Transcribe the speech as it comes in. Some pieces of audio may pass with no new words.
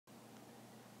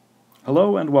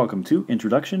Hello and welcome to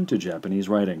Introduction to Japanese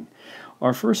Writing.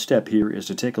 Our first step here is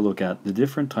to take a look at the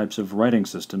different types of writing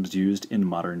systems used in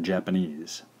modern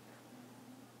Japanese.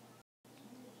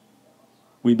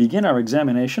 We begin our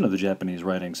examination of the Japanese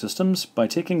writing systems by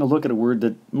taking a look at a word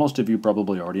that most of you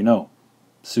probably already know,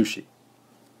 sushi.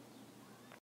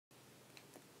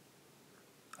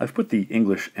 I've put the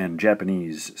English and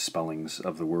Japanese spellings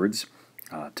of the words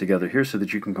together here so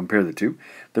that you can compare the two.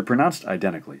 They're pronounced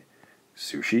identically.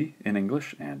 Sushi in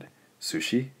English and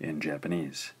sushi in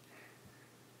Japanese.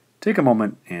 Take a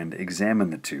moment and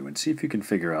examine the two and see if you can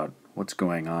figure out what's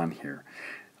going on here.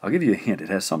 I'll give you a hint. It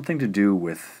has something to do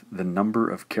with the number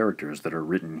of characters that are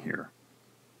written here.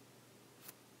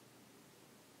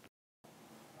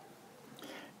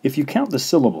 If you count the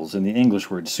syllables in the English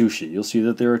word sushi, you'll see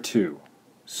that there are two,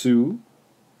 su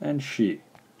and shi.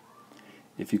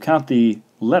 If you count the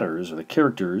letters or the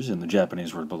characters in the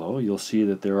Japanese word below, you'll see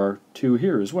that there are two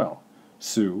here as well,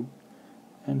 su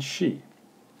and shi.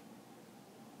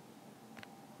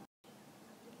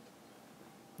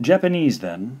 Japanese,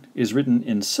 then, is written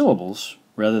in syllables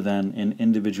rather than in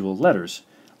individual letters,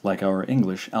 like our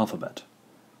English alphabet.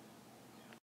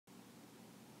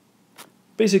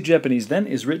 Basic Japanese, then,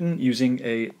 is written using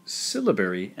a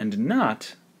syllabary and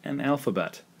not an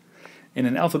alphabet. In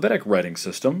an alphabetic writing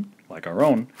system, like our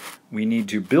own, we need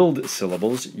to build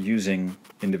syllables using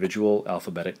individual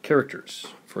alphabetic characters.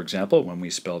 For example, when we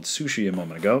spelled sushi a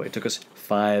moment ago, it took us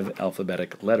 5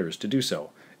 alphabetic letters to do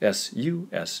so,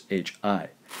 S-U-S-H-I.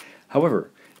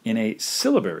 However, in a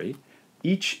syllabary,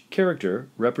 each character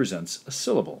represents a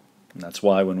syllable. And that's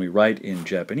why when we write in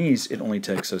Japanese, it only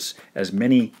takes us as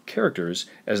many characters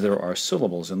as there are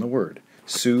syllables in the word.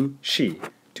 Su, shi,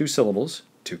 2 syllables,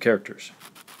 2 characters.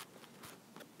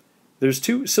 There's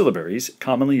 2 syllabaries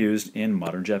commonly used in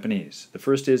modern Japanese. The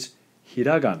first is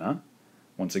hiragana.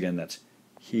 Once again, that's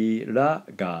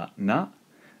hiragana.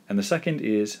 And the second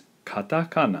is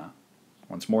katakana.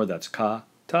 Once more, that's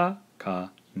katakana.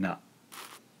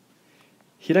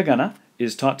 Hiragana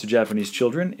is taught to Japanese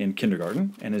children in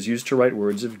kindergarten and is used to write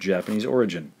words of Japanese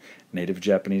origin, native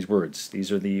Japanese words.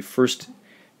 These are the first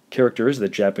characters that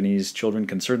Japanese children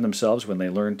concern themselves when they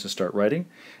learn to start writing,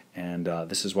 and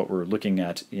this is what we're looking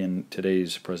at in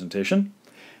today's presentation.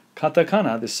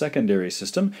 Katakana, the secondary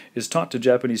system, is taught to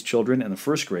Japanese children in the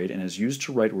first grade and is used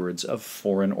to write words of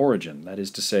foreign origin, that is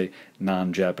to say,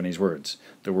 non-Japanese words.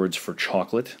 The words for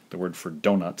chocolate, the word for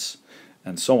donuts,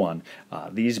 and so on.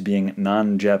 These being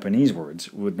non-Japanese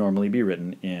words would normally be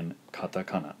written in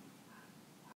katakana.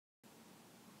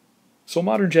 So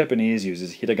modern Japanese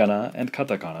uses hiragana and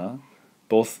katakana,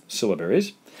 both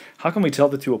syllabaries. How can we tell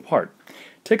the two apart?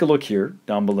 Take a look here.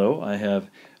 Down below I have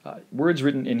words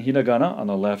written in hiragana on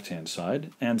the left-hand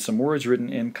side and some words written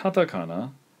in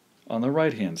katakana on the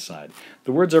right-hand side.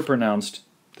 The words are pronounced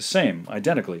the same,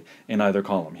 identically, in either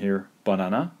column. Here,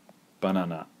 banana,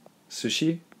 banana,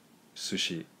 sushi,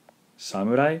 sushi,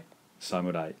 samurai,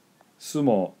 samurai,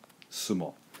 sumo,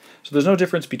 sumo. So there's no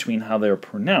difference between how they are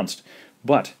pronounced,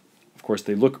 but of course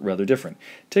they look rather different.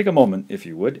 Take a moment, if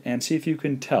you would, and see if you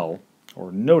can tell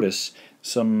or notice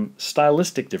some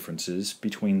stylistic differences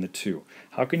between the two.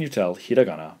 How can you tell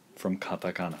hiragana from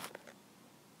katakana?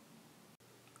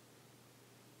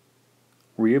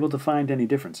 Were you able to find any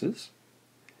differences?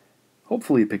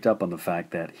 Hopefully you picked up on the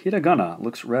fact that hiragana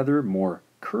looks rather more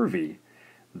curvy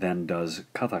than does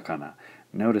katakana.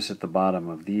 Notice at the bottom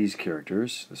of these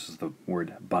characters, this is the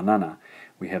word banana,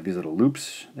 we have these little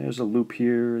loops. There's a loop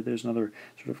here, there's another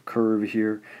sort of curve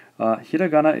here.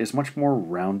 Hiragana is much more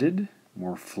rounded,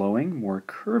 more flowing, more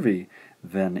curvy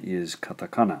than is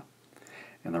katakana.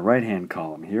 In the right-hand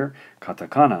column here,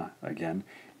 katakana, again,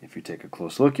 if you take a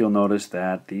close look, you'll notice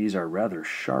that these are rather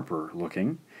sharper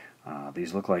looking.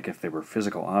 These look like if they were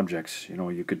physical objects, you know,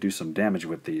 you could do some damage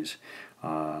with these.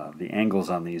 The angles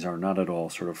on these are not at all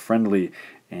sort of friendly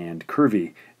and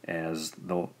curvy as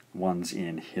the ones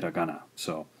in hiragana.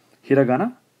 So,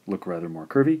 hiragana look rather more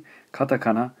curvy,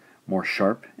 katakana more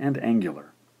sharp and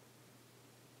angular.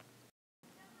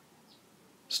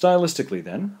 Stylistically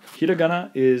then,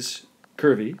 hiragana is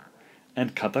curvy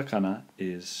and katakana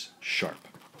is sharp.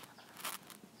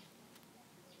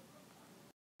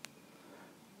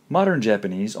 Modern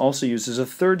Japanese also uses a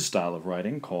third style of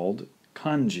writing called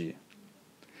kanji.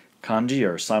 Kanji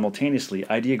are simultaneously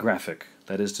ideographic,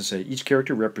 that is to say, each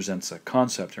character represents a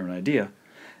concept or an idea,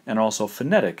 and also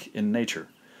phonetic in nature,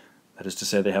 that is to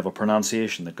say, they have a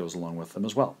pronunciation that goes along with them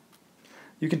as well.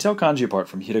 You can tell kanji apart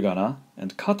from hiragana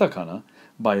and katakana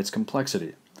by its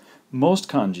complexity. Most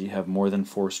kanji have more than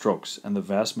 4 strokes, and the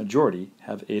vast majority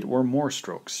have 8 or more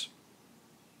strokes.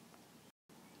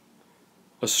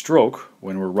 A stroke,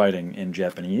 when we're writing in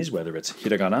Japanese, whether it's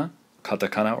hiragana,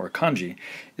 katakana, or kanji,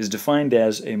 is defined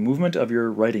as a movement of your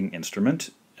writing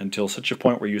instrument until such a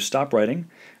point where you stop writing,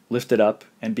 lift it up,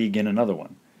 and begin another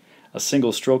one. A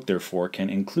single stroke, therefore,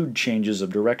 can include changes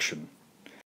of direction.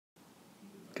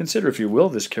 Consider, if you will,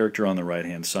 this character on the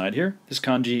right-hand side here. This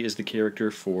kanji is the character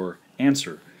for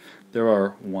answer. There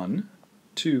are 1,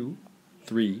 2,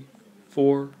 3,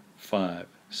 4, 5,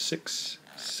 6,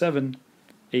 7,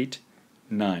 8,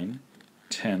 9,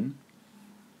 10,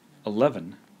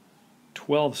 11,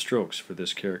 12 strokes for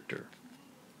this character.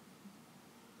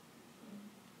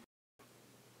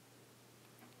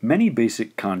 Many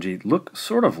basic kanji look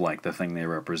sort of like the thing they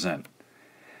represent.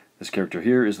 This character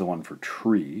here is the one for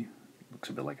tree. Looks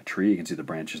a bit like a tree. You can see the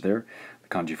branches there. The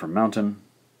kanji for mountain,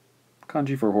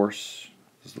 kanji for horse,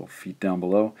 those little feet down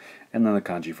below, and then the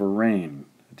kanji for rain,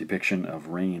 a depiction of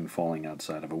rain falling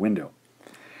outside of a window.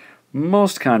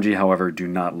 Most kanji, however, do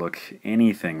not look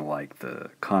anything like the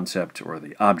concept or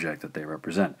the object that they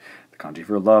represent. The kanji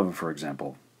for love, for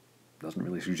example, doesn't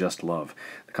really suggest love.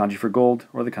 The kanji for gold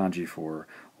or the kanji for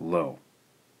low.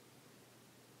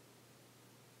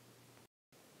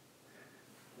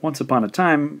 Once upon a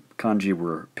time, kanji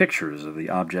were pictures of the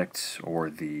objects or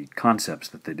the concepts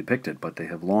that they depicted, but they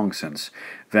have long since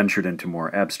ventured into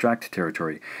more abstract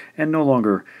territory and no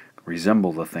longer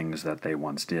resemble the things that they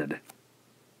once did.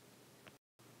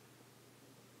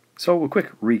 So a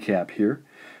quick recap here.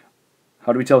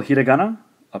 How do we tell hiragana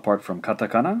apart from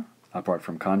katakana, apart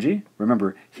from kanji?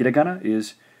 Remember, hiragana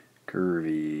is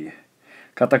curvy.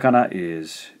 Katakana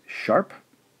is sharp.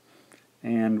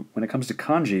 And when it comes to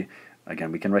kanji,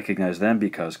 again, we can recognize them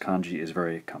because kanji is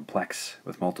very complex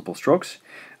with multiple strokes.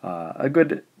 A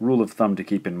good rule of thumb to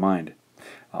keep in mind.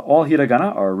 All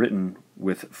hiragana are written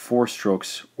with 4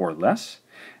 strokes or less,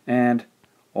 and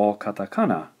all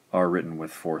katakana are written with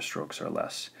 4 strokes or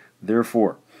less.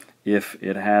 Therefore, if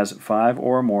it has 5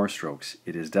 or more strokes,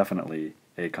 it is definitely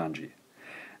a kanji.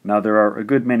 Now, there are a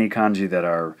good many kanji that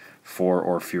are 4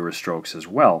 or fewer strokes as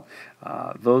well.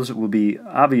 Those will be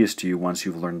obvious to you once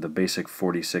you've learned the basic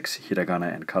 46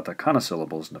 hiragana and katakana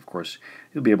syllables, and of course,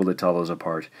 you'll be able to tell those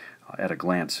apart at a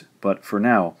glance. But for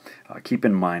now, keep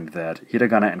in mind that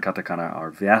hiragana and katakana are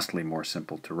vastly more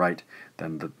simple to write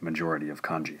than the majority of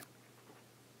kanji.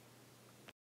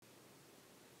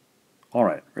 All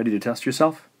right, ready to test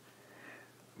yourself?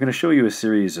 I'm going to show you a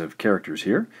series of characters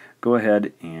here. Go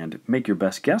ahead and make your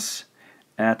best guess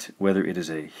at whether it is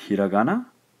a hiragana,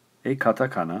 a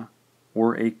katakana,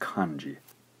 or a kanji.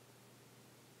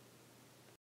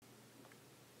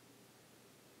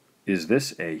 Is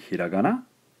this a hiragana,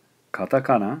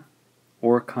 katakana,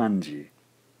 or kanji?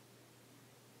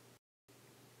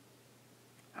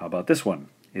 How about this one?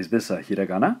 Is this a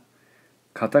hiragana,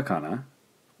 katakana,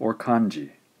 or kanji?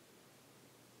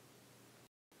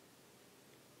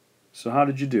 So how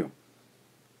did you do?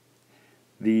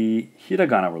 The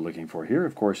hiragana we're looking for here,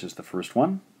 of course, is the first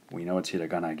one. We know it's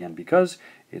hiragana again because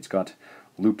it's got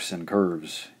loops and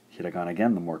curves. Hiragana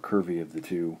again, the more curvy of the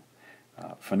two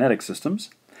phonetic systems.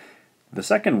 The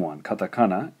second one,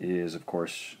 katakana, is of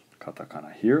course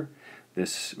katakana here.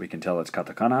 This, we can tell it's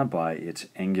katakana by its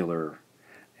angular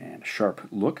and sharp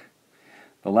look.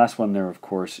 The last one there, of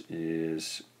course,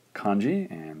 is kanji,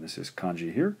 and this is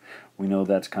kanji here. We know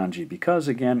that's kanji because,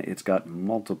 again, it's got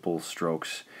multiple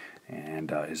strokes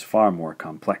and is far more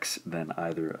complex than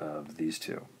either of these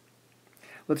two.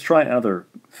 Let's try other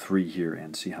 3 here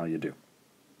and see how you do.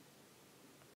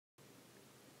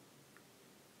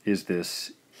 Is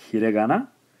this hiragana,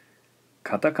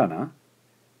 katakana,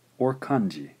 or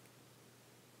kanji?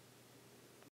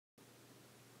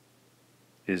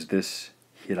 Is this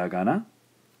hiragana,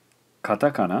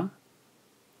 katakana,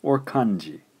 or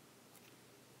kanji?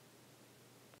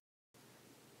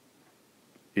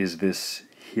 Is this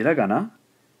hiragana,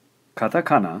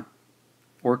 katakana,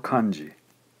 or kanji?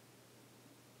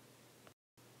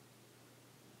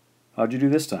 How'd you do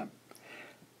this time?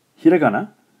 Hiragana,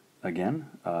 again,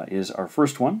 is our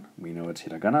first one. We know it's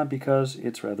hiragana because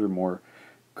it's rather more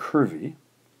curvy.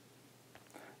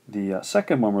 The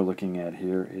second one we're looking at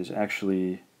here is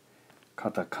actually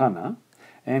katakana,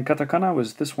 and katakana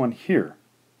was this one here.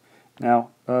 Now,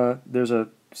 there's a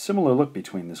similar look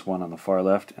between this one on the far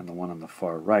left and the one on the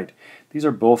far right. These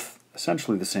are both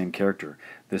essentially the same character.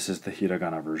 This is the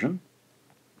hiragana version,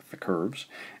 with the curves,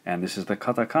 and this is the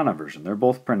katakana version. They're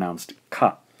both pronounced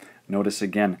ka. Notice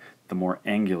again the more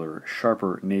angular,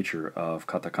 sharper nature of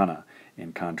katakana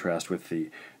in contrast with the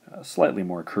slightly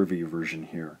more curvy version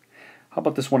here. How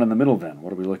about this one in the middle then?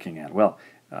 What are we looking at? Well,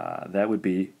 that would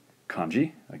be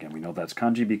kanji. Again, we know that's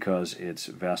kanji because it's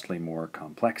vastly more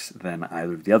complex than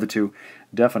either of the other two,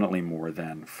 definitely more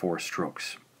than 4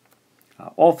 strokes.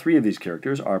 All 3 of these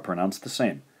characters are pronounced the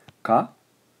same. Ka,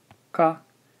 ka,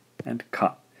 and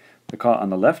ka. The ka on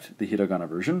the left, the hiragana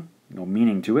version, no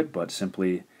meaning to it, but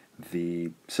simply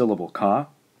the syllable ka.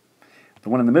 The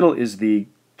one in the middle is the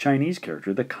Chinese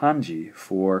character, the kanji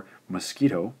for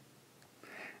mosquito.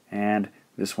 And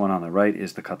this one on the right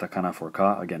is the katakana for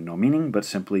ka, again no meaning, but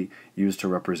simply used to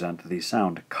represent the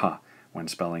sound ka when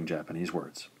spelling Japanese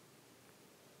words.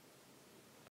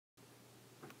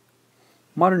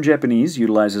 Modern Japanese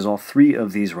utilizes all 3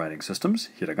 of these writing systems,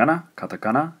 hiragana,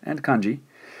 katakana, and kanji,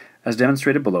 as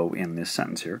demonstrated below in this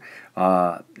sentence here.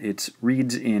 It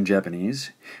reads in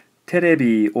Japanese,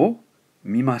 terebi o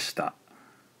mimashita.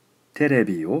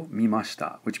 Terebi o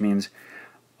mimashita, which means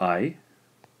I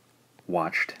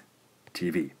watched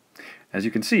TV. As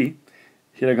you can see,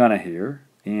 hiragana here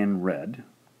in red,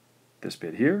 this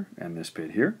bit here and this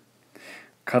bit here.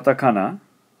 Katakana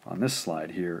on this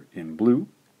slide here in blue,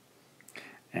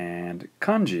 and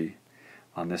kanji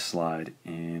on this slide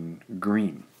in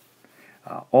green.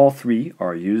 All 3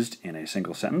 are used in a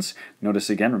single sentence. Notice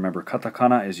again, remember,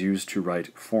 katakana is used to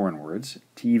write foreign words.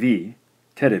 TV,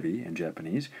 terebi in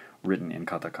Japanese, written in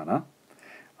katakana.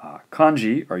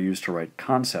 Kanji are used to write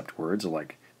concept words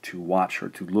like to watch or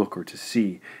to look or to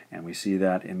see, and we see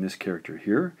that in this character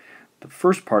here. The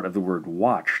first part of the word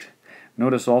watched.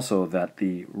 Notice also that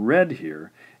the red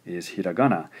here is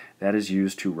hiragana. That is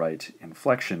used to write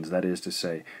inflections. That is to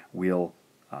say, we'll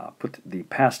put the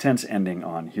past tense ending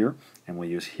on here, and we'll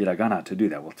use hiragana to do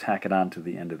that. We'll tack it on to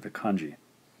the end of the kanji.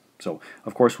 So,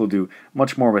 of course, we'll do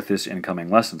much more with this in coming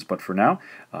lessons, but for now,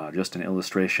 just an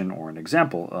illustration or an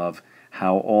example of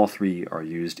how all 3 are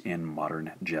used in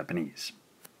modern Japanese.